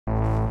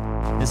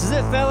This is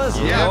it, fellas.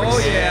 Yeah,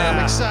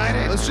 I'm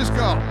excited. Let's just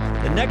go.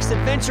 The next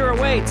adventure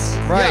awaits.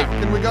 Right.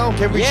 Yeah, can we go?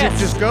 Can we Yes.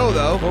 just go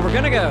though? Well, we're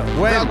gonna go.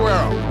 When?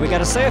 Valguero. We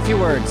gotta say a few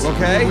words.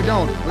 Okay. We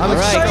don't. I'm All right.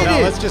 excited. No,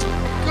 let's just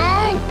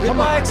go.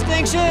 Goodbye,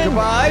 Extinction.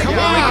 Goodbye. Come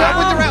Here on. we We got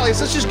with the come. rallies.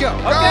 Let's just go.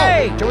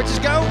 Okay. Go. Can we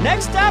just go?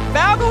 Next up,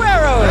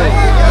 Valguero.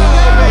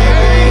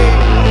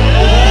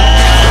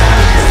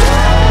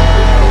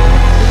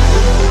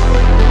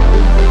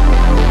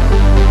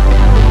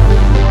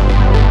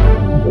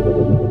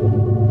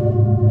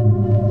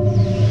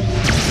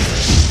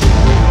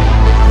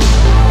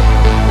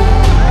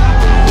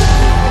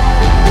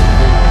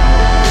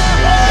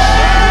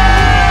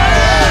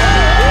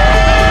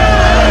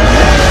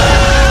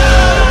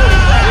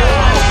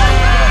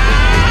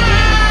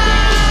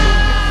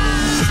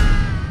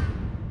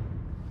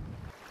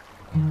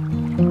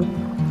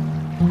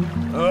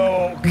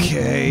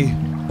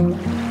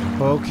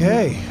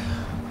 Okay.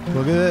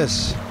 Look at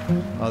this.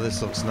 Oh,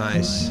 this looks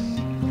nice.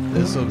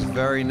 This looks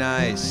very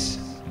nice.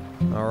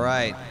 All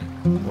right.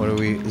 What are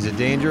we? Is it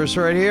dangerous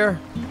right here?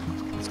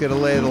 Let's get a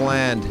lay of the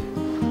land.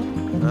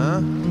 Huh?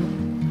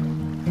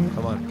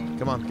 Come on.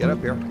 Come on. Get up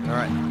here. All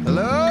right.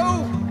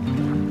 Hello?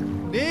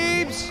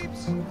 Neebs?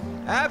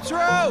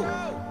 Absro?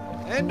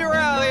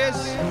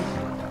 Enduralius?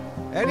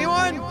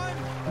 Anyone?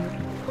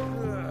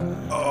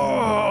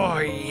 Oh,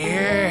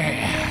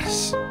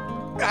 yes.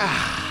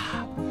 Ah.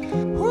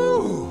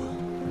 Whew.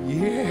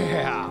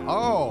 Yeah.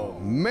 Oh,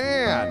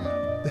 man.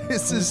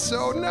 This is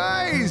so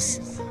nice.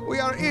 We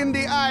are in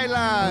the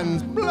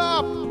islands.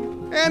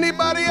 Blop.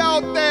 Anybody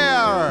out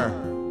there?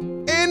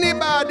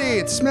 Anybody?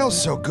 It smells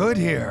so good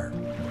here.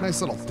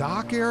 Nice little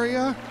dock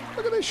area.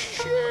 Look at this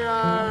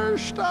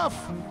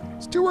stuff.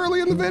 It's too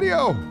early in the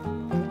video.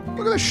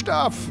 Look at this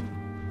stuff.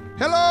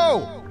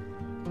 Hello.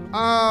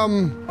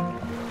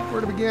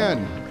 Where to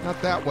begin?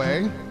 Not that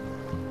way.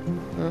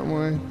 That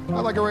way.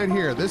 I like it right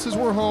here. This is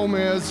where home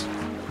is,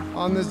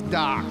 on this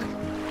dock.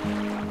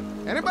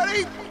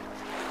 Anybody?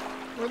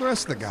 Where are the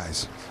rest of the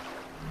guys?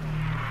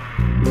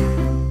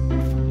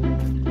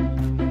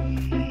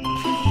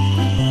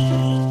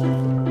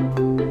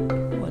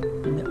 What?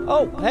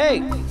 Oh,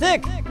 hey,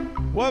 Thick.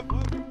 What?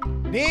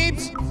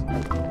 Neebs?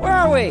 Where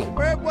are we?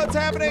 What's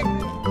happening?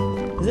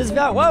 Is this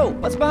Val? Whoa,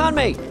 what's behind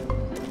me?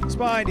 What's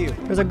behind you?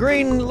 There's a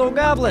green little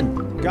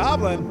goblin.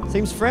 Goblin?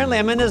 Seems friendly.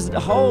 I'm in this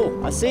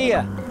hole. I see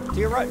ya. To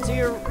your right, to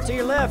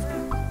your left.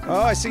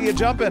 Oh, I see you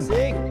jumping.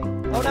 See?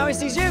 Oh, now he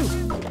sees you.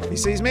 He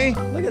sees me?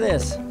 Look at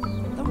this.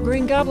 The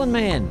green goblin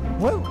man.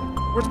 What?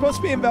 We're supposed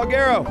to be in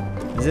Valguero.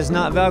 Is this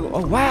not Val?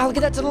 Oh, wow, look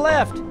at that to the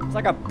left. It's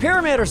like a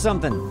pyramid or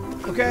something.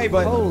 Okay,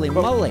 but... Holy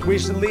moly. We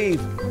should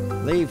leave.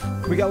 Leave.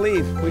 We gotta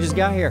leave. We just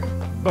got here.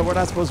 But we're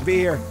not supposed to be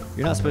here.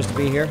 You're not supposed to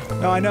be here.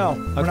 No, I know.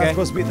 We're not Okay.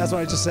 supposed to be. That's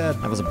what I just said.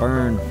 That was a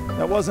burn.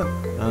 That wasn't.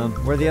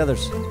 Where are the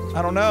others?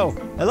 I don't know.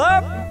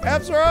 Hello?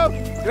 Absro!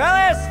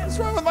 Dralis! What's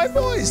wrong with my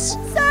voice?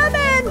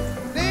 Summon!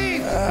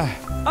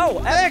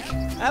 Oh, Epic!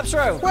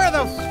 Absro! Where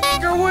the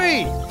f are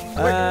we?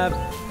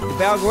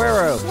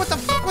 Valguero. What the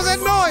f was that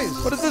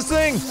noise? What is this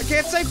thing? I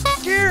can't say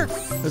f here.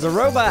 There's a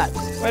robot.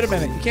 Wait a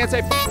minute. You can't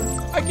say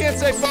I can't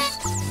say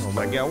Oh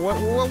my god,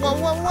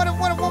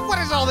 what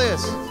is all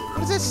this?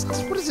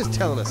 What is this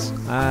telling us?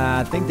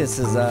 I think this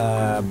is,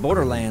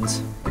 Borderlands.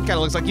 It kind of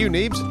looks like you,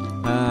 Neebs.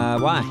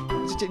 Why?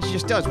 It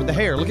just does with the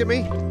hair. Look at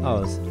me.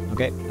 Oh,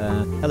 okay.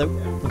 Hello.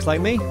 Looks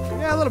like me.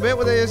 Yeah, a little bit.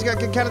 It's got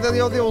kind of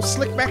the old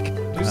slick back.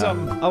 Do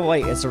something. Oh,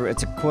 wait. It's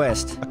a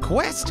quest. A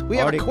quest? We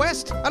have Already- a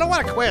quest? I don't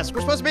want a quest.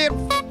 We're supposed to be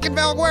in fucking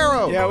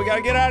Valguero. Yeah, we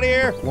gotta get out of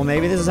here. Well,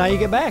 maybe this is how you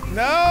get back.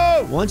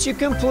 No! Once you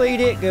complete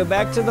it, go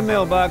back to the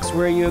mailbox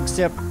where you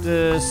accept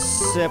the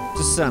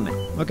summit.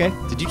 Okay?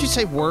 Did you just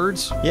say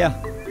words? Yeah.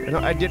 No,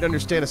 I didn't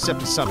understand a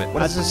SEPTA Summit. What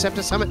does a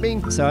SEPTA Summit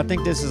mean? So I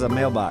think this is a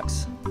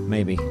mailbox,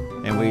 maybe.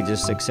 And we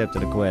just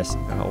accepted a quest.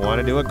 I don't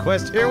want to do a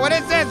quest here. What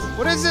is this?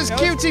 What is this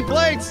cutesy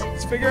plates?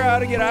 Let's figure out how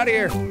to get out of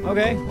here.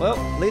 Okay, well,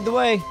 lead the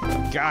way.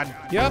 God.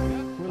 Yep.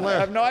 I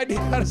have no idea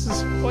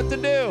what to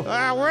do.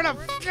 We're in a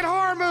fucking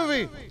horror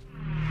movie.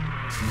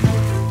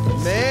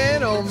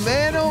 Man, oh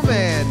man, oh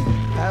man.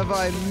 Have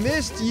I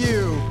missed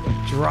you?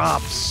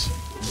 Drops.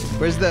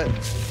 Where's the...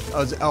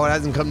 Oh, it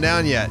hasn't come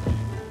down yet.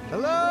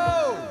 Hello?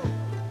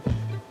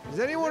 Is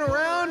anyone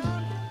around?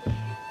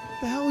 What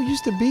the hell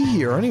used to be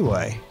here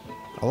anyway?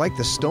 I like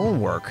the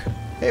stonework.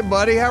 Hey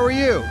buddy, how are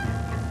you?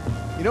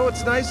 You know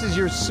what's nice is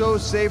you're so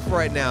safe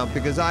right now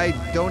because I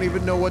don't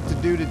even know what to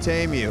do to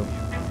tame you.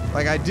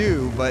 Like I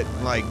do, but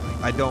like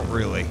I don't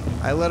really.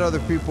 I let other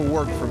people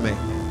work for me.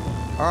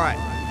 All right,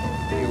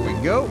 here we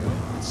go.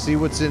 Let's see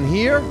what's in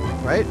here,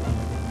 right?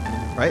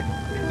 Right,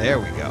 there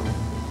we go.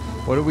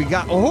 What do we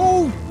got?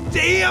 Oh,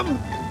 damn!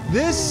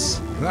 This is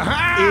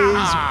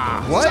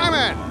what?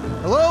 Simon!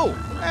 Hello?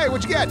 Hey,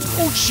 what'd you get?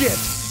 Oh shit!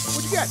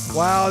 What'd you get?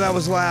 Wow, that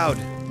was loud.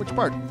 Which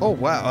part? Oh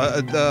wow,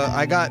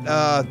 I got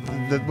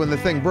when the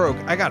thing broke,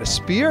 I got a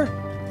spear.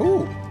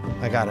 Ooh.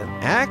 I got an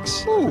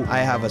axe. Ooh. I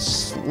have a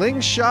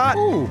slingshot.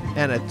 Ooh.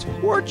 And a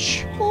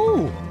torch.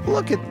 Ooh.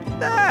 Look at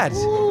that.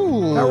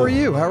 Ooh. How are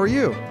you? How are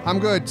you? I'm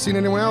good. Seen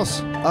anyone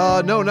else?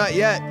 No, not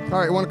yet. All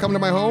right, you want to come to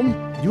my home?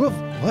 You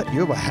have what? You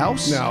have a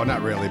house? No,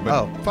 not really,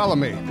 but follow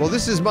me. Well,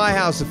 this is my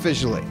house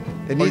officially.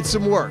 It needs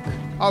some work.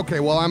 Okay,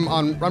 well, I'm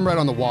right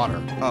on the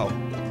water. Oh.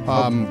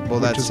 Well,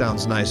 that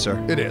sounds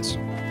nicer. It is.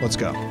 Let's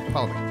go.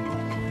 Follow me.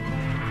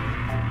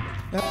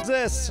 What's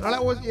this? Oh,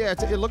 that was, yeah,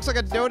 it looks like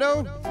a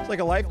dodo. It's like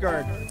a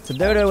lifeguard. It's a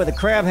dodo with a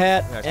crab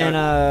hat and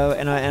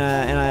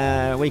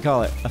a what do you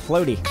call it? A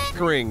floaty.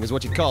 Ring is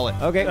what you'd call it.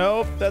 Okay.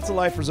 Nope, that's a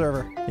life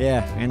preserver.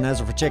 Yeah, and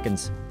those are for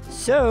chickens.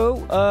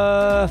 So,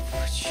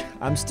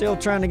 I'm still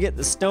trying to get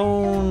the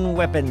stone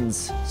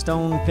weapons.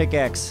 Stone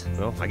pickaxe.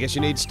 Well, I guess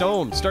you need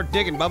stone. Start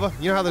digging, Bubba.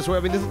 You know how this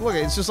works. I mean, look,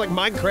 it's just like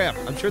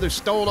Minecraft. I'm sure there's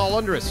stone all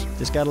under us.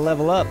 Just gotta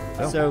level up.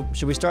 So,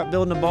 should we start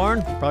building a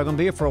barn? Probably gonna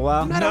be here for a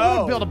while. I don't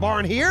want to build a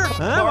barn here.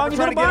 Huh? Why don't you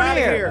build a barn outta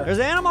here? here. There's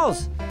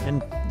animals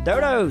and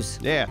dodos.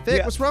 Yeah,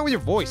 Thick, what's wrong with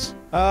your voice?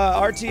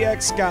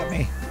 RTX got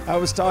me. I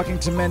was talking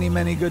to many,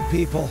 many good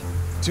people.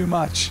 Too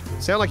much.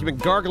 Sound like you've been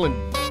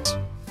gargling.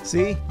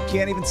 See?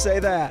 Can't even say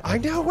that. I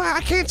know.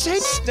 I can't say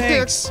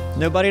Stinks.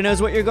 Nobody knows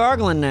what you're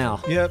gargling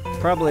now. Yep.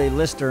 Probably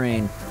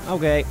Listerine.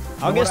 Okay,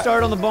 I'll get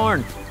started on the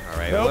barn. All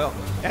right, Nope. well.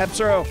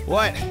 Absro.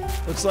 What?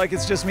 Looks like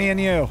it's just me and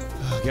you.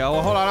 Yeah,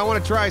 well, hold on. I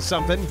want to try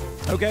something.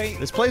 Okay.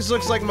 This place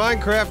looks like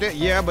Minecraft.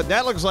 Yeah, but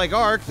that looks like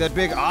ARK, that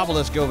big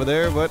obelisk over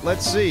there. But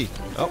let's see.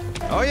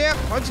 Oh yeah,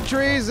 bunch of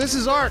trees. This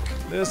is ARK.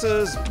 This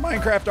is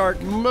Minecraft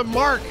Ark.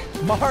 Mark.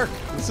 Mark.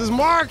 This is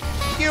Mark.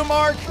 You,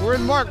 Mark. We're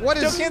in Mark. What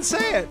Still is? can't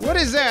say it. What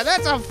is that?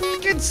 That's a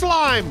fucking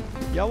slime.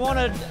 Y'all want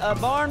a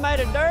barn made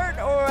of dirt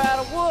or out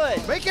of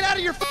wood? Make it out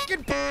of your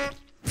fucking.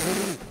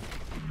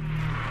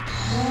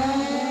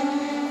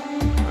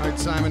 All right,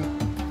 Simon.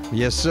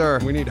 Yes, sir.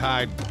 We need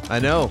hide. I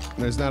know.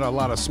 There's not a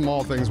lot of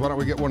small things. Why don't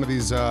we get one of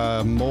these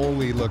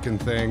moly-looking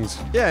things?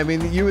 Yeah, I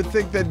mean, you would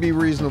think that'd be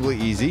reasonably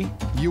easy,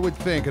 You would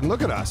think. And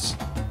look at us.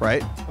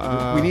 right?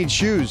 We need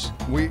shoes.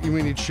 We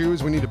need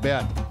shoes. We need a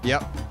bed.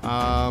 Yep.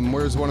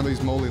 Where's one of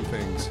these moly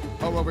things?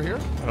 Oh, over here?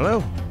 I don't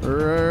know.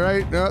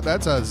 Right. No,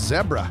 that's a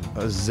zebra.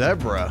 A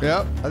zebra.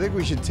 Yep. I think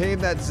we should tame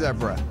that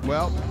zebra.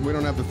 Well, we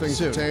don't have the things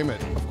Soon. to tame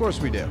it. Of course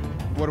we do.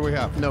 What do we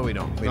have? No, we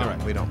don't. We All don't.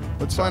 right. We don't.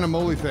 Let's find a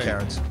moly thing.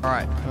 Carrots. All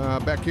right.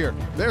 Back here.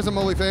 There's a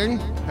moly thing.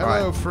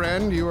 Hello, right.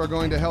 friend. You are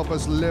going to help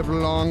us live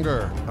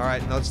longer. All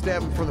right. Now let's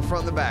stab him from the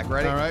front and the back.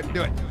 Ready? All right,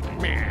 do it.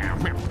 Meow,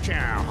 meow,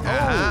 chow.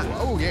 Uh-huh.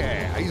 Oh,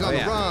 yeah. He's on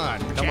yeah. the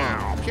run. Come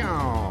Chow, on.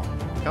 chow.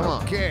 Come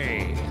on.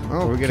 Okay.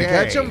 Are we gonna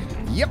catch him?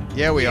 Yep.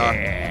 Yeah, we are.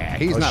 Yeah.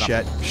 He's Oh, not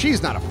shit.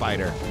 She's not a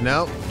fighter.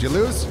 No. Did you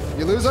lose?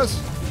 You lose us?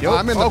 Nope.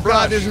 I'm in the oh brush.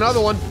 God, there's another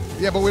one.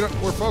 Yeah, but we're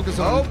focused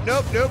Oh, on.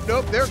 nope.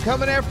 They're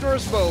coming after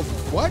us both.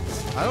 What?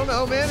 I don't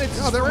know, man. It's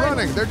No, they're spring.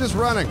 running. They're just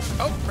running.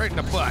 Oh, right in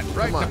the butt.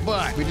 Right Come in the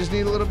on. butt. We just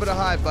need a little bit of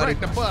hide, buddy.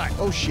 Right in the butt.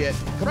 Oh shit.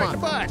 Come Right on.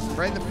 in the butt.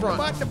 Right in the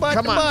front. The butt,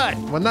 Come the on.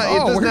 butt. Well, not, it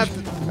Oh, doesn't we're- have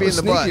to that be in was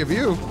the sneaky butt. of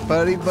you.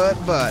 Buddy,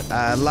 butt.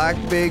 I like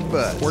big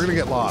butts. We're gonna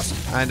get lost.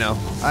 I know.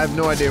 I have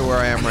no idea where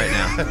I am right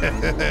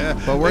now.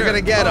 But we're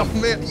gonna get Oh,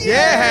 them. man. Yes!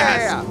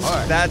 Yeah! All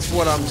right. That's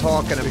what I'm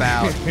talking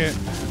about.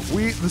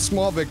 The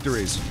small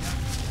victories.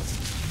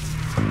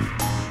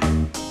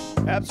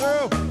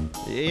 Absro.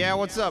 Yeah,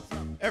 what's up?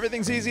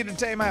 Everything's easy to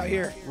tame out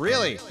here.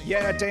 Really?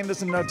 Yeah, I tamed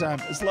this in no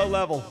time. It's low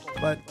level,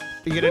 but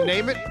You gonna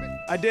name it?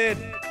 I did.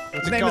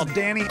 His it name called? is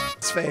Danny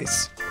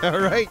Face. All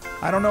right.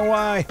 I don't know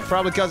why.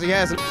 Probably because he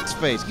has a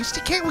face. You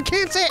still can't. We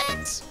can't say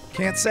it.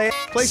 Can't say it.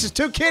 Place is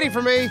too kitty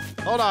for me.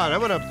 Hold on.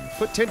 I'm gonna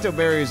put tinto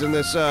berries in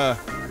this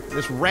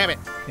this rabbit.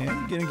 Yeah,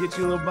 you gonna get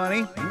you a little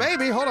bunny?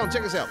 Maybe. Hold on.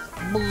 Check this out.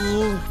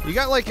 You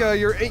got like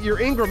your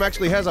Ingram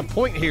actually has a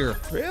point here.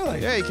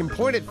 Really? Yeah, you can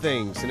point at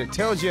things and it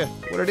tells you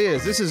what it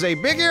is. This is a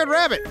big-eared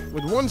rabbit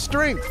with one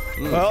strength.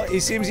 Well, he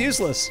seems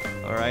useless.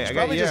 All right, I got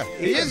probably yeah. just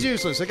He eat is him.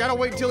 useless. I gotta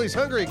wait until he's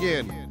hungry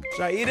again.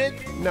 Should I eat it?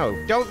 No,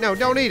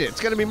 don't eat it.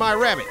 It's gonna be my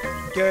rabbit.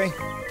 Okay.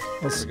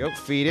 There we go.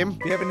 Feed him.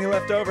 If you have any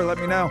left over, let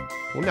me know.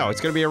 Well, no, it's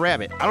gonna be a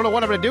rabbit. I don't know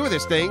what I'm gonna do with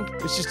this thing.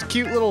 It's just a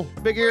cute little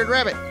big-eared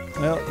rabbit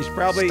Well, you should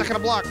probably stuck in a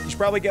block. you should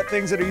probably get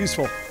things that are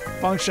useful,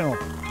 functional.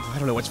 I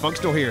don't know what's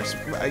functional here.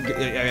 I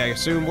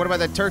assume. What about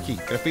that turkey?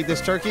 Can I feed this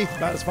turkey?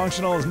 About as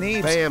functional as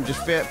Neebs. Bam!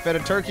 Just fed a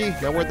turkey.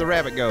 Now where'd the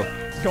rabbit go?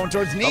 It's going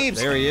towards Oh, Neebs.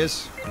 there he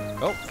is.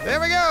 Oh, there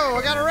we go.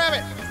 I got a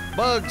rabbit.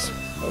 Bugs.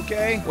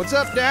 Okay. What's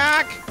up,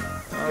 Doc?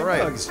 All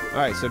right. Bugs. All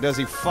right. So does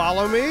he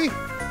follow me?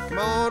 Come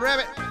on,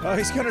 rabbit. Oh,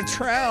 he's gonna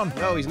drown.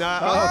 No, he's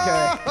not.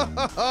 Oh,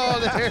 okay. Oh,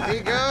 there he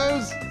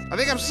goes. I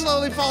think I'm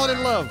slowly falling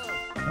in love.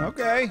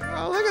 Okay.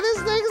 Oh, look at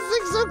this thing. This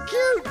thing's so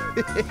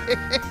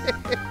cute.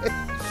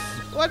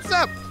 What's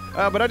up?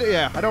 But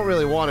I don't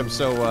really want him.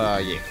 So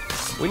yeah.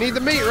 We need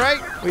the meat, right?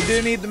 We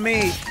do need the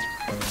meat.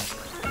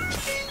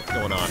 What's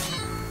going on?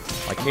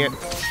 Why can't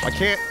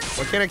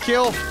I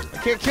kill? I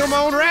can't kill my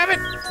own rabbit.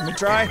 Let me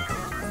try.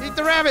 Eat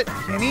the rabbit.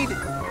 Can't eat it.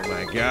 Oh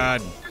my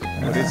God.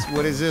 What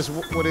is this?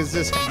 What is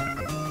this?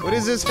 What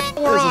is this? This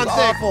We're on is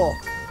thing. awful.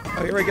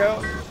 Oh, here we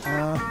go.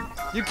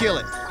 You kill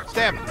it.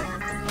 Stab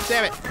it.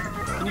 Stab it.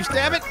 Can you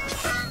stab it?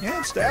 Yeah,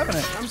 I'm stabbing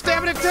it. I'm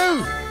stabbing it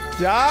too.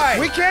 Die.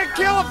 We can't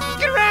kill a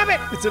fucking rabbit.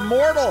 It's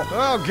immortal.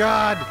 Oh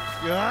God.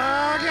 Oh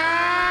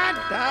God.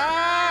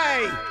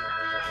 Die!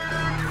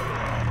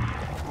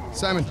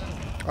 Simon,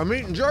 I'm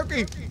eating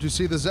jerky. did you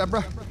see the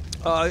zebra?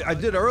 I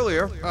did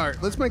earlier. All right,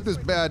 let's make this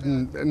bed,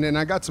 and then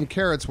I got some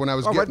carrots when I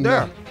was Oh, right getting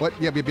there. What?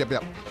 Yep.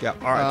 Yeah,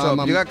 all right,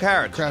 so you got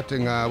carrots.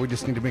 Crafting, we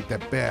just need to make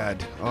that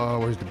bed. Oh,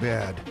 where's the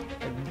bed?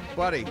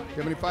 Buddy, You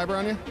have any fiber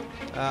on you?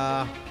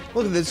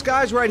 look at this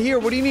guy's right here.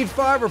 What do you need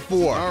fiber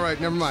for? All right,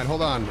 never mind.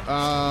 Hold on.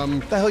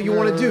 What the hell you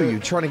want to do? You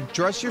trying to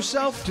dress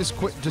yourself? Just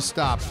quit. Just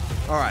stop.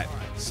 All right,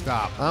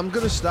 Stop. I'm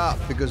gonna stop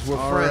because we're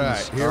All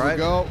friends. right, here we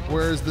go.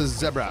 Where's the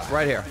zebra?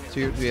 Right here. So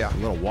A yeah.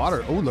 little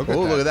water. Oh, look at that.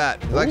 Oh, look at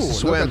that. He likes to Ooh,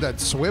 swim. Look at that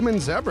swimming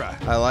zebra.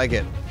 I like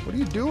it. What are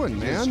you doing,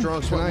 man? Strong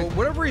Can swim. I- Well,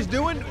 whatever he's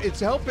doing,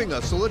 it's helping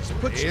us. So let's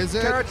put Is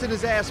it? carrots in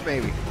his ass,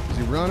 maybe. Is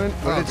he running?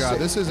 What Oh did it God, say?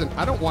 this isn't.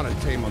 I don't want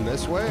to tame him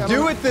this way.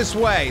 Do it this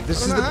way.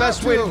 This I is don't the know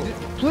best how way to. to do.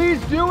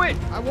 Please do it.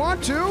 I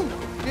want to.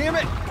 Damn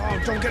it.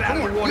 Oh, don't get out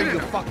of the water, you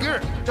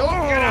fucker. Don't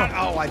Oh. get out.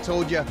 Oh, I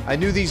told you. I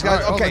knew these All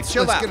guys. right, Okay, let's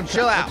chill get out. him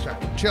Chill out.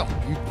 Chill.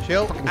 You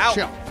Chill fucking out.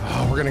 chill.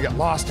 Oh, we're gonna get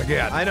lost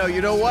again. I know. You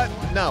know what?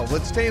 No,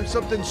 let's tame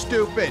something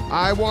stupid.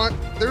 I want.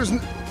 There's.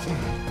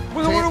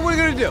 What are we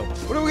gonna do?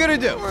 What are we gonna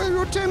do?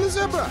 We'll tame the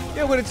zebra.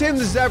 Yeah, we're gonna tame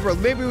the zebra.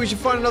 Maybe we should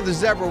find another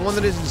zebra, one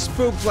that isn't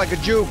spooked like a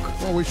juke.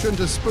 Well, we shouldn't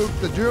have spooked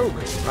the juke.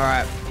 All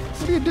right.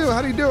 What do you do?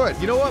 How do you do it?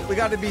 You know what? We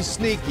got to be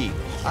sneaky.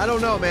 I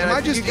don't know, man. Am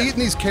I think just you eating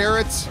these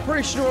carrots?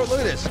 Pretty sure. Look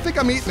at this. I think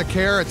I'm eating the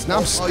carrots. Now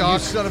I'm Oh, stuck. you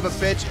son of a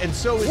bitch. And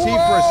so is he for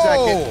a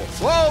second.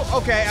 Whoa.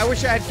 Okay. I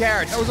wish I had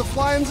carrots. That was a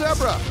flying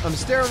zebra. I'm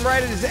staring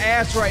right at his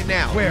ass right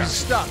now. Where? He's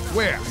stuck.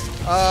 Where?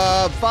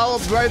 Follow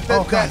right the,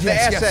 Oh, God, the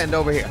yes, ass yes. end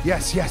over here.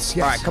 Yes.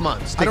 All right, come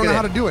on. Stick I don't it know in.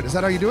 how to do it. Is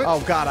that how you do it?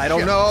 Oh, God, I don't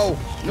Shit. know.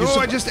 No,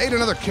 I just ate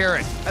another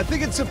carrot. I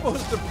think it's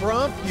supposed to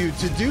prompt you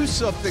to do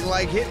something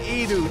like hit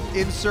E to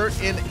insert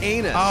in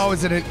anus. Oh,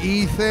 is it an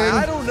E thing?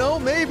 I don't know.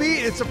 Maybe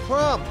it's a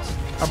prompt.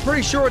 I'm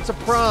pretty sure it's a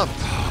prompt.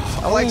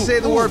 I like Ooh,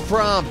 saying the ooh. word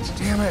prompt.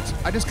 Damn it.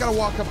 I just gotta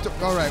walk up to.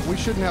 All right, we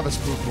shouldn't have a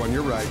spooked one.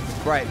 You're right.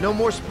 Right. No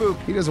more spook.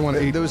 He doesn't want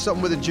to eat. There was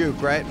something with a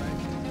juke, right?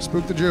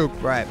 Spook the juke.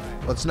 Right.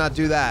 Let's not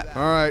do that.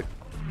 All right.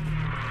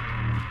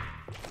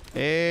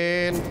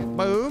 And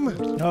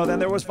boom. No, then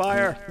there was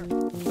fire.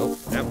 Oh,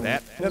 yep,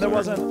 that. Then there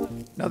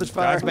wasn't. Now there's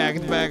fire. It's back,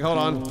 it's back. Hold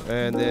on.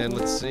 And then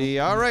let's see.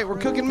 All right, we're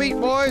cooking meat,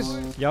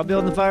 boys. Y'all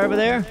building the fire over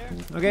there?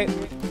 Okay.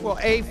 Well,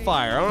 a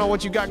fire. I don't know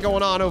what you got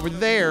going on over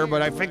there,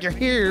 but I figure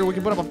here we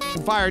can put up a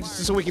f***ing fire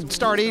just so we can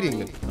start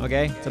eating.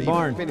 Okay. It's a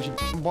barn. Finish a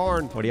f***ing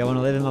barn. What, do y'all want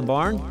to live in my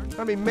barn?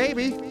 I mean,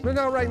 maybe. But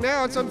not right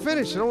now. It's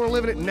unfinished. I don't want to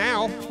live in it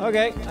now.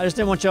 Okay. I just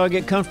didn't want y'all to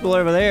get comfortable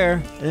over there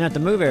and then have to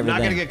move everything. Not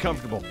going to get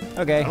comfortable.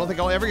 Okay. I don't think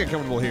I'll ever get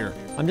comfortable here.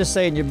 I'm just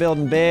saying you're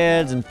building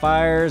beds and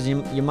fires.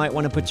 You might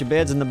want to put your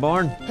beds in the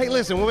barn. Hey,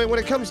 listen, when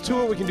it comes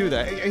to it, we can do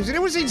that. Hey, has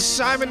anyone seen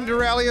Simon and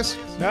Duralius?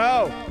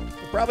 No,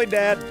 probably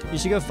dead. You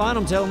should go find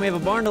them. Tell them we have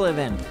a barn to live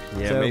in.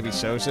 Yeah, So- maybe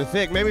so. So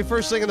think, maybe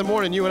first thing in the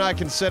morning, you and I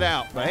can set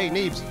out. But hey,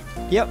 Neebs,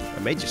 Yep. I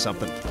made you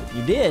something.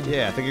 You did.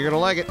 Yeah, I think you're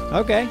gonna like it.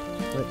 Okay.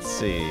 Let's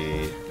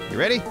see. You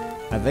ready?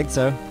 I think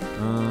so.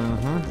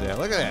 Uh-huh. Yeah,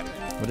 look at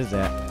that. What is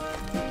that?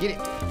 Get it.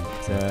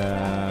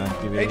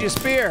 It's, give Made you a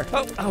spear.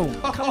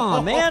 Oh, come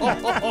on, man.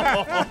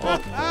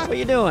 What are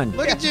you doing?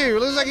 Look at you.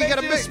 Looks like you got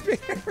a Made you a big.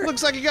 spear.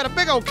 Looks like you got a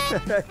big old.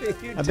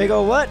 A big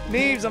old what?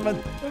 Neebs, I'm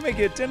gonna make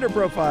you a Tinder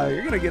profile.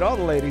 You're gonna get all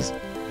the ladies.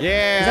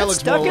 Yeah, Is that looks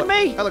stuck more in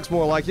me? That looks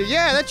more like you.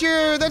 Yeah, that's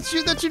your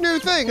new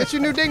thing. That's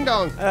your new ding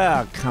dong.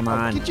 Oh, come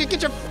on.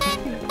 Get your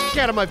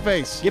out of my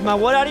face. Get my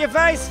what out of your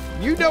face?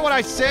 You know what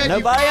I said.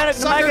 Nobody you out of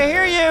sucker. I can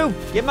hear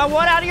you. Get my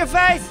what out of your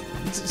face?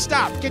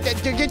 Stop. Get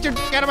your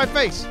out of my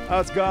face. Oh,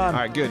 it's gone. All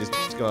right, good.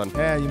 It's gone.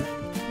 Yeah,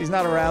 he's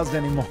not aroused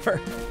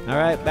anymore. All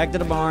right, back to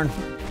the barn.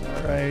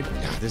 All right.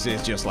 God, this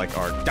is just like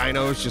our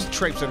dinos just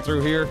traipsing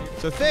through here.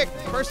 So thick.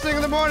 First thing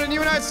in the morning, you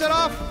and I set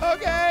off.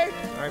 Okay.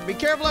 All right, be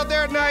careful out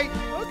there at night.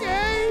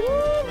 Okay.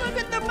 Woo, look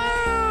at the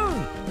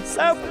moon.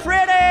 So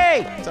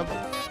pretty. It's a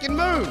fucking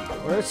moon.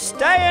 We're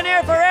staying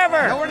here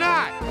forever. No, we're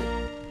not.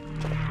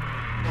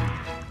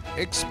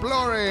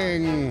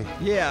 Exploring.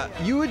 Yeah,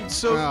 you would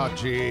so. Oh,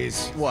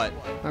 jeez. What?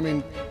 I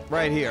mean,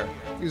 Right here.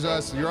 excuse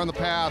us. You're on the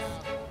path.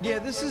 Yeah,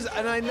 this is,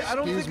 and I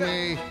don't Excuse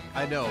think me.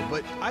 I know,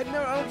 but I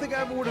don't think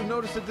I ever would have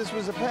noticed that this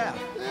was a path.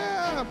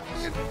 Yeah,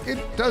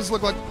 it does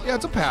look like. Yeah,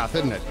 it's a path,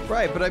 isn't it?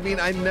 Right, but I mean,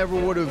 I never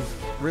would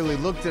have really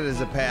looked at it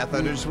as a path.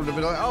 I just would have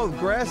been like, oh,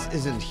 grass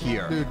isn't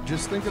here. Dude,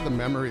 just think of the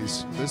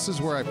memories. This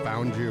is where I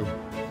found you.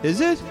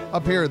 Is it?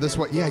 Up here, this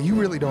way. Yeah, you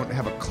really don't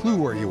have a clue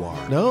where you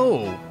are.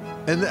 No.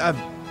 And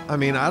I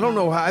mean, I don't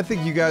know how. I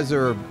think you guys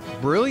are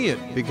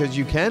brilliant because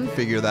you can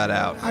figure that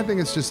out. I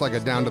think it's just like a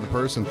down to the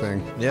person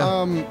thing.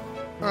 Yeah.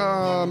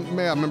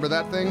 May I remember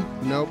that thing?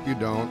 Nope, you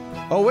don't.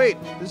 Oh wait,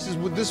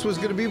 this was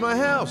gonna be my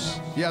house.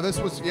 Yeah, this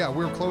was. Yeah,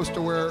 we were close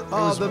to where. It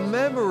Oh, was, the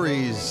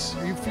memories.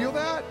 You feel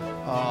that?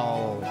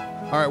 Oh.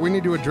 All right, we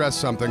need to address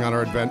something on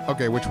our advent.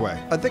 Okay, which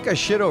way? I think I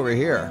shit over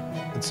here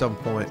at some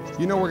point.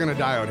 You know we're gonna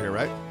die out here,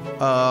 right?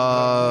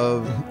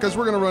 Because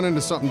we're gonna run into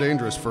something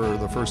dangerous for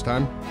the first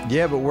time.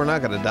 Yeah, but we're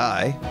not gonna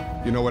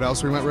die. You know what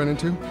else we might run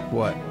into?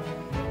 What?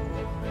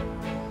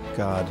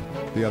 God.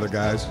 The other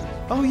guys.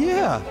 Oh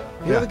yeah.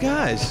 You're the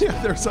guys. Yeah,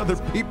 there's other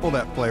people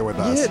that play with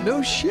us. Yeah,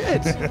 no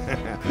shit.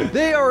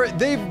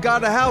 They've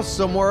got a house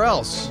somewhere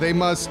else. They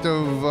must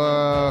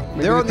have,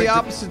 maybe They're on they the picked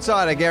opposite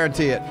side, I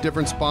guarantee it. a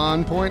different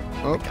spawn point.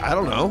 Oh, I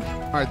don't know.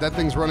 all right, that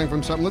thing's running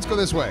from something. Let's go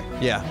this way.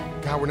 Yeah.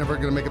 God, we're never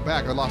gonna make it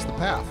back. I lost the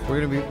path.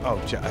 We're gonna be,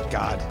 oh,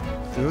 God.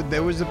 Dude,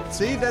 there was a,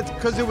 see, that's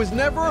because there was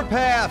never a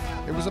path.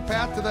 It was a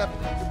path to that,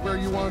 where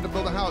you wanted to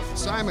build a house.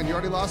 Simon, you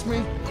already lost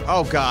me?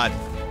 Oh, God.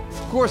 Of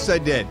course I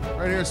did.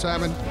 Right here,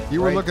 Simon.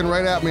 You were Right. looking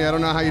right at me. I don't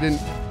know how you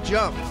didn't.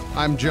 Jump.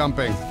 I'm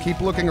jumping.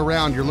 Keep looking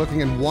around. You're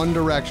looking in one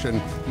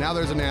direction. Now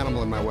there's an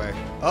animal in my way.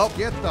 Oh.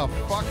 Get the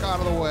fuck out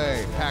of the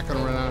way. Packing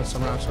around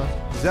some stuff.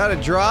 Is that a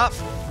drop?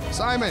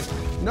 Simon.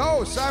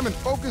 No, Simon,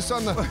 focus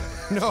on the.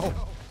 No.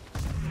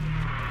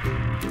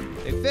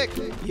 Hey, Vic.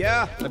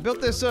 Yeah, I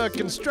built this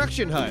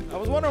construction hut. I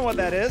was wondering what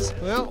that is.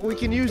 Well, we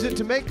can use it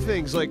to make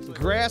things like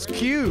grass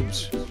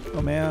cubes.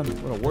 Oh man,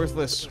 What a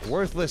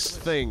worthless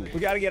thing. we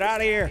gotta get out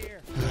of here.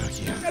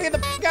 Gotta get the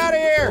fuck out of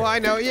here. Well, I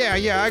know. Yeah,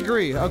 I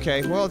agree.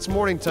 Okay, well, it's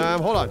morning time.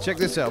 Hold on, check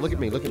this out. Look at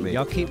me.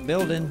 Y'all keep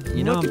building.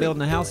 You know I'm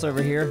building a house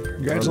over here.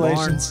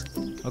 Congratulations.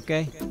 Or a barn.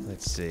 Okay.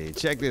 Let's see.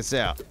 Check this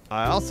out.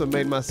 I also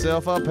made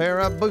myself a pair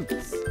of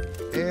boots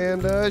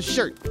and a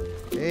shirt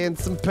and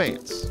some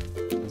pants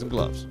and some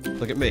gloves.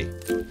 Look at me.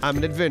 I'm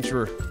an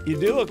adventurer. You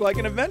do look like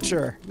an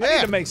adventurer. I Yeah.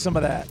 need to make some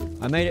of that.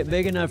 I made it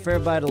big enough for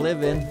everybody to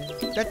live in.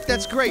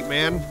 That's great,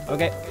 man.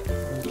 Okay.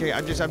 Okay,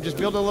 I'm just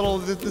building a little.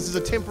 This is a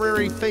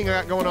temporary thing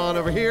I got going on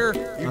over here.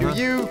 You do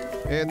you,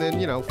 and then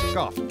fuck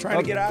off. Trying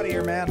to get out of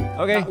here, man.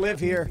 Okay. Not live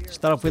here. Just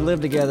thought if we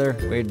lived together,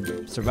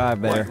 we'd survive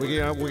better.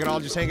 What, we can all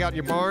just hang out in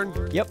your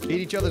barn. Yep. Eat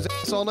each other's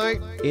ass all night.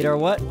 Eat our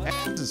what?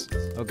 Asses.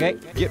 Okay.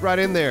 Get right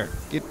in there.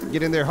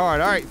 Get in there hard.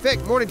 All right,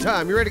 Vic. Morning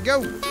time. You ready to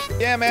go?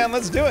 Yeah, man,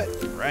 let's do it.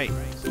 Right.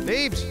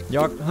 Neebs,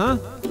 Y'all, huh?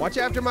 watch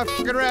after my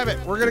fucking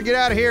rabbit. We're gonna get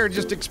out of here and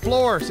just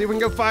explore. See if we can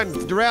go find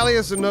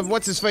Duralius and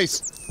what's his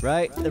face.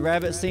 Right? The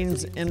rabbit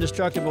seems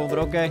indestructible, but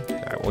okay. All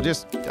right, we'll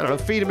just I don't know,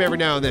 feed him every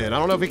now and then. I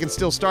don't know if he can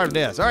still starve to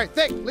death. All right,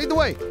 Vic, lead the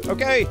way.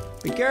 Okay,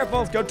 be careful.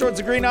 Let's go towards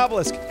the green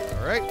obelisk.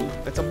 All right,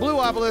 that's a blue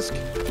obelisk.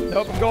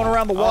 Nope, I'm going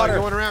around the water.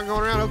 Oh, going around.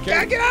 Okay.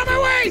 Gotta get out of my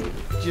way!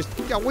 Just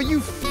will you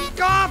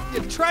fuck off,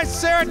 you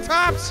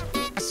triceratops?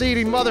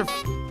 Ass-eating mother.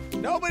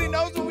 Nobody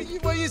knows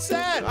what you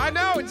said. I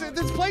know.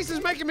 This place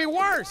is making me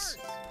worse.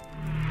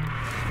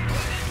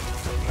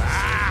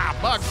 Ah,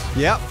 bugs.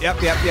 Yep.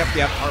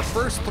 Our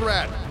first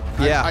threat.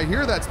 Yeah. I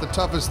hear that's the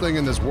toughest thing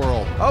in this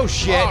world. Oh,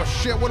 shit. Oh,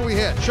 shit. What do we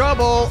hit?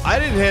 Trouble. I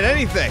didn't hit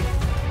anything.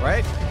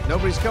 Right?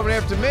 Nobody's coming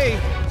after me.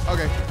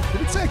 Okay.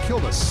 Did it say I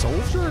killed a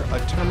soldier? A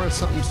Temra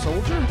something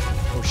soldier?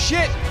 Oh,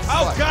 shit.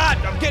 Oh, What? God.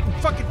 I'm getting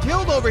fucking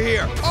killed over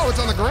here. Oh, it's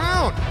on the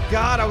ground.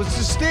 God, I was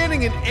just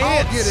standing in ants.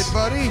 I'll get it,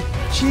 buddy.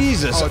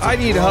 Jesus. Oh, it's a I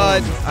need drone.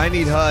 HUD. I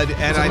need HUD. And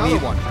There's I another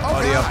need one. Oh,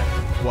 audio. God.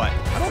 What?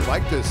 I don't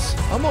like this.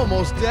 I'm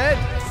almost dead.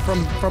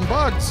 From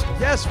bugs.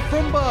 Yes,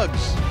 from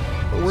bugs.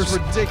 We're It's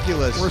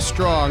ridiculous. We're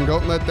strong.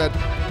 Don't let that.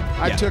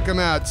 I Yeah. took him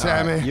out,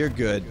 Sammy. You're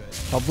good.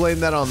 I'll blame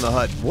that on the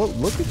HUD. Whoa,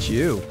 look at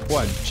you.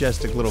 What?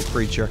 Majestic little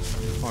creature.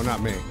 Oh,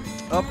 not me.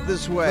 Up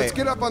this way. Let's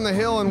get up on the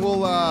hill and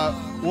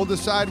we'll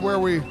decide where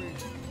we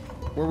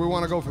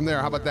want to go from there.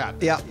 How about that?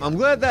 Yeah, I'm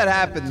glad that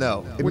happened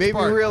though. It Which made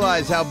part? me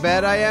realize how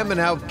bad I am and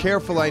how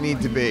careful I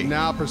need to be.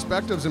 Now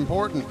perspective's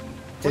important.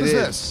 What It is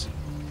is. this?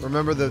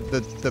 Remember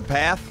the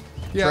path?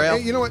 Yeah. Trail?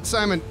 Hey, you know what,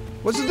 Simon?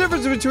 What's the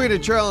difference between a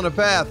trail and a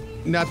path?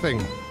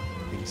 Nothing.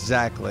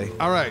 Exactly.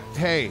 All right.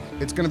 Hey,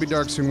 it's gonna be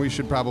dark soon. We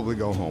should probably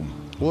go home.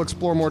 We'll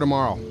explore more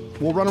tomorrow.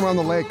 We'll run around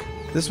the lake.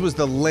 This was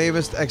the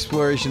lamest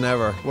exploration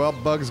ever. Well,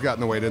 bugs got in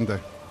the way, didn't they?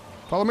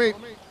 Follow me.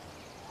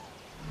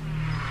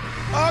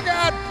 Oh,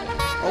 God!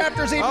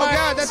 Raptors eat Oh my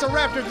God, that's a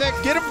raptor, Vic.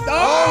 Get him!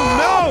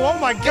 Oh no! Oh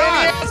my Get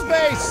God! in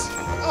space!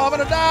 Oh, I'm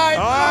gonna die!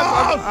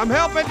 Oh, I'm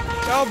helping.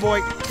 Oh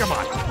boy, come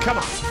on.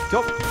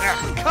 Go. There.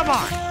 Come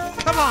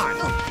on.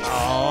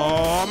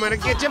 Oh, I'm gonna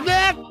get you,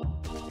 Vic.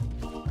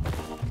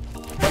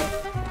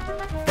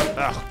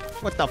 Ugh,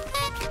 what the?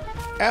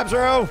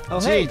 Abzero! Oh,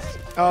 hey.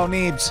 Oh,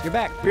 Neebs. You're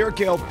back. We were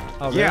killed.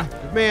 Oh, really? Yeah,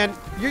 man,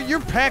 your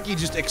packy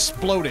just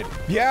exploded.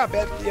 Yeah,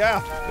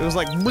 yeah. It was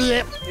like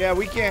blip. Yeah,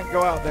 we can't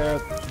go out there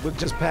with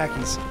just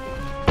packies.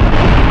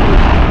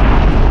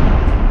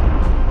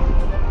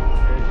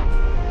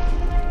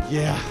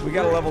 Yeah. We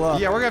gotta level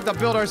up. Yeah, we're gonna have to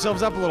build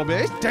ourselves up a little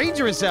bit. It's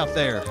dangerous out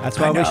there. That's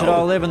why I we should know.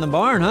 all live in the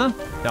barn, huh?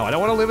 No, I don't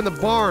want to live in the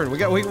barn. We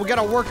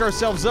gotta work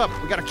ourselves up.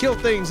 We gotta kill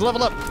things,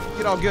 level up,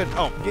 get all good.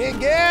 Oh,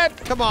 Get!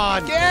 come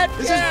on. Get!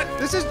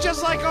 This is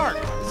just like ARK.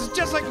 This is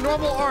just like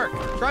normal ARK.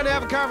 Trying to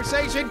have a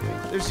conversation.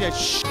 There's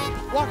just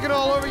walking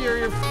all over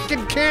your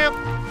fucking camp.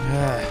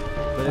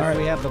 But if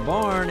we have the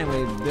barn and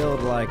we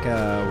build like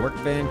a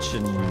workbench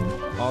and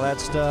all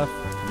that stuff,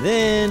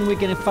 then we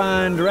can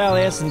find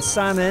Duralius and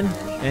Simon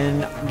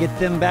and get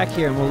them back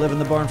here and we'll live in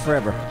the barn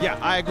forever. Yeah,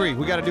 I agree.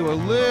 We gotta do a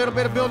little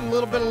bit of building, a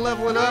little bit of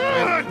leveling up.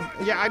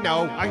 And, yeah, I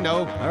know.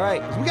 All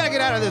right. We gotta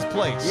get out of this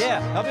place. Yeah,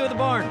 help me with the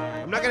barn.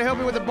 I'm not gonna help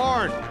you with the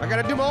barn. I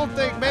gotta do my own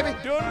thing, baby.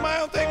 Doing my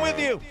own thing with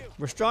you.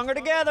 We're stronger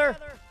together.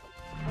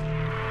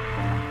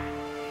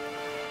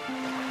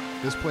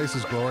 This place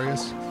is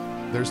glorious.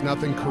 There's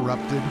nothing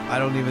corrupted. I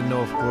don't even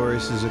know if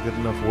glorious is a good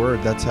enough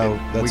word. That's how.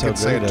 That's we how could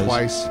say good it is.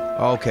 twice.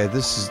 Oh, okay,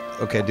 this is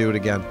okay. Do it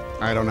again.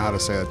 I don't know how to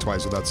say that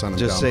twice without sounding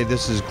Just dumb. say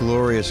this is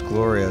glorious,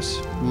 glorious.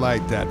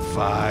 Light that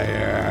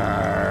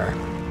fire.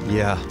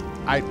 Yeah.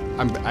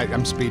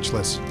 I'm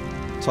speechless.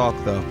 Talk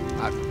though.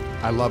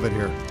 I love it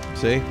here.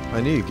 See,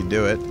 I knew you could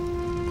do it.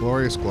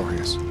 Glorious,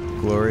 glorious.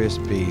 Glorious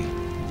B.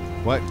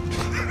 What?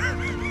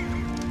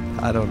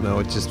 I don't know.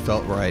 It just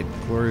felt right.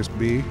 Glorious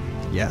B?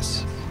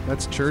 Yes.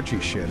 That's churchy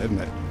shit, isn't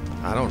it?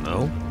 I don't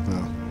know.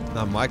 No.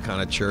 Not my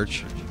kind of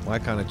church. My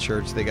kind of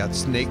church, they got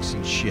snakes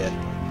and shit.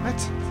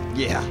 What?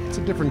 Yeah. It's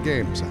a different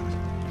game, Sam.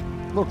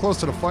 A little close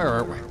to the fire,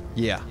 aren't we?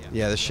 Yeah.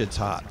 Yeah, this shit's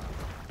hot.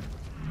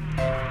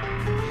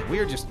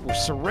 We're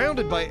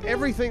surrounded by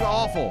everything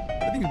awful.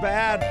 Everything's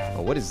bad.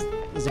 Oh, what is...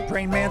 There's a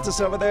praying mantis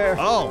over there.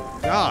 Oh,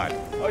 God.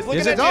 Oh, he's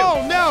looking Is at it? you.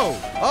 Oh, no.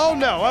 Oh,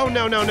 no. Oh,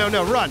 no, no, no,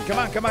 no. Run. Come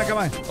on, come on, come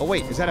on. Oh,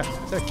 wait. Is that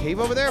a cave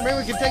over there? Maybe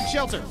we can take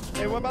shelter.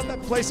 Hey, what about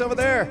that place over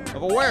there?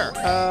 Over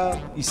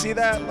where? You see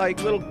that,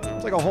 like, little,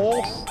 it's like a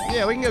hole?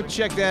 Yeah, we can go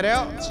check that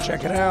out. Let's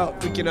check it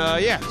out. We can,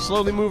 yeah,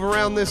 slowly move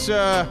around this,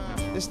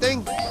 this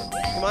thing.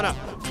 Come on up.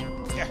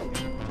 Yeah.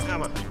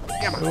 Come on.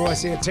 Come on. Oh, I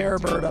see a terror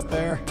bird up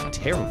there.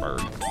 Terror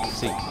bird. Let's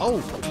see. Oh,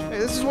 hey,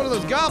 this is one of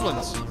those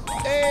goblins.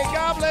 Hey,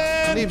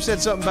 Goblin! Neebs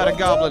said something about a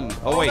goblin.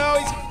 Oh, wait. No,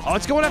 he's... Oh,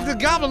 it's going after the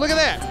goblin. Look at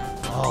that.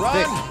 Oh,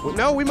 Run. thick.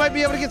 No, we might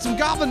be able to get some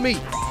goblin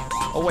meat.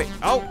 Oh, wait.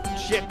 Oh,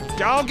 shit.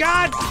 Oh,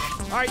 God.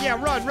 All right, yeah,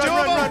 run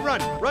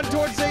Run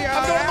towards the,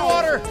 I'm going in the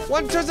water.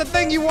 Run towards the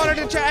thing you wanted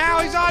to check. Ow,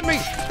 he's on me.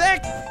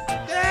 Thick.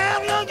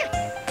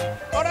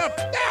 Oh,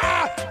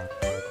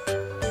 no.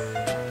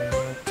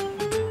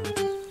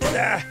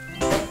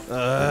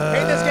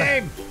 Hate this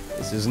game.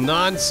 This is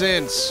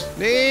nonsense.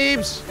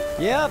 Neebs,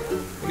 Yep.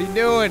 what are you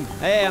doing?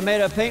 Hey, I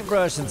made a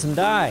paintbrush and some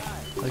dye.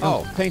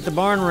 Oh. Paint the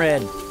barn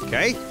red.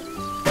 Okay.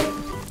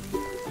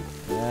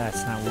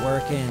 That's not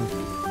working.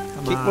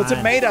 Come on. What's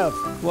it made of?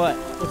 What?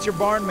 What's your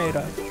barn made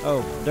of?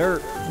 Oh,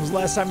 dirt. When was the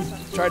last time you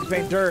tried to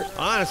paint dirt?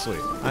 Honestly.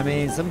 I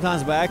mean,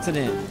 sometimes by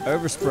accident.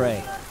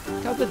 Overspray.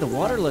 Look how good the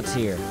water looks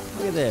here.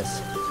 Look at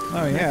this.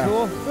 Oh, Isn't that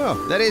cool?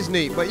 Oh, that is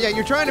neat. But yeah,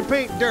 you're trying to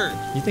paint dirt.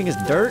 You think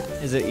it's dirt?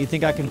 Is it? You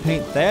think I can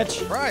paint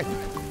thatch? Right.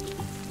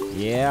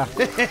 Yeah.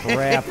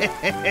 Crap.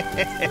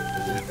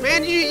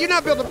 Man, you're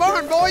not building a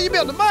barn, boy. You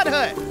building a mud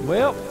hut.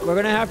 Well, we're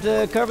gonna have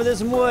to cover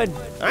this in wood.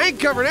 I ain't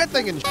covering that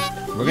thing in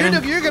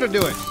You're gonna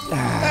do it.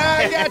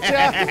 I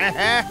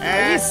gotcha.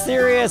 Are you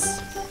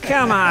serious?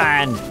 Come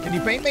on. Can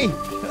you paint me?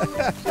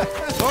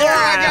 Oh,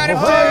 I got him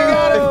too.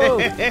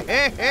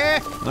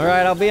 All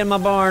right, I'll be in my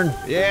barn.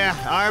 Yeah,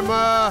 I'm,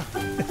 I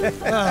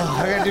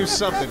gotta do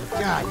something.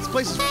 God, this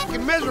place is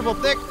fucking miserable,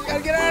 Thick.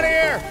 Gotta get out of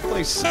here. This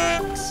place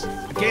sucks.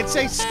 I can't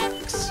say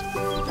sucks.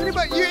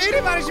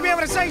 Anybody should be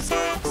able to say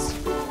sucks.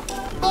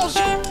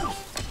 Bullshit.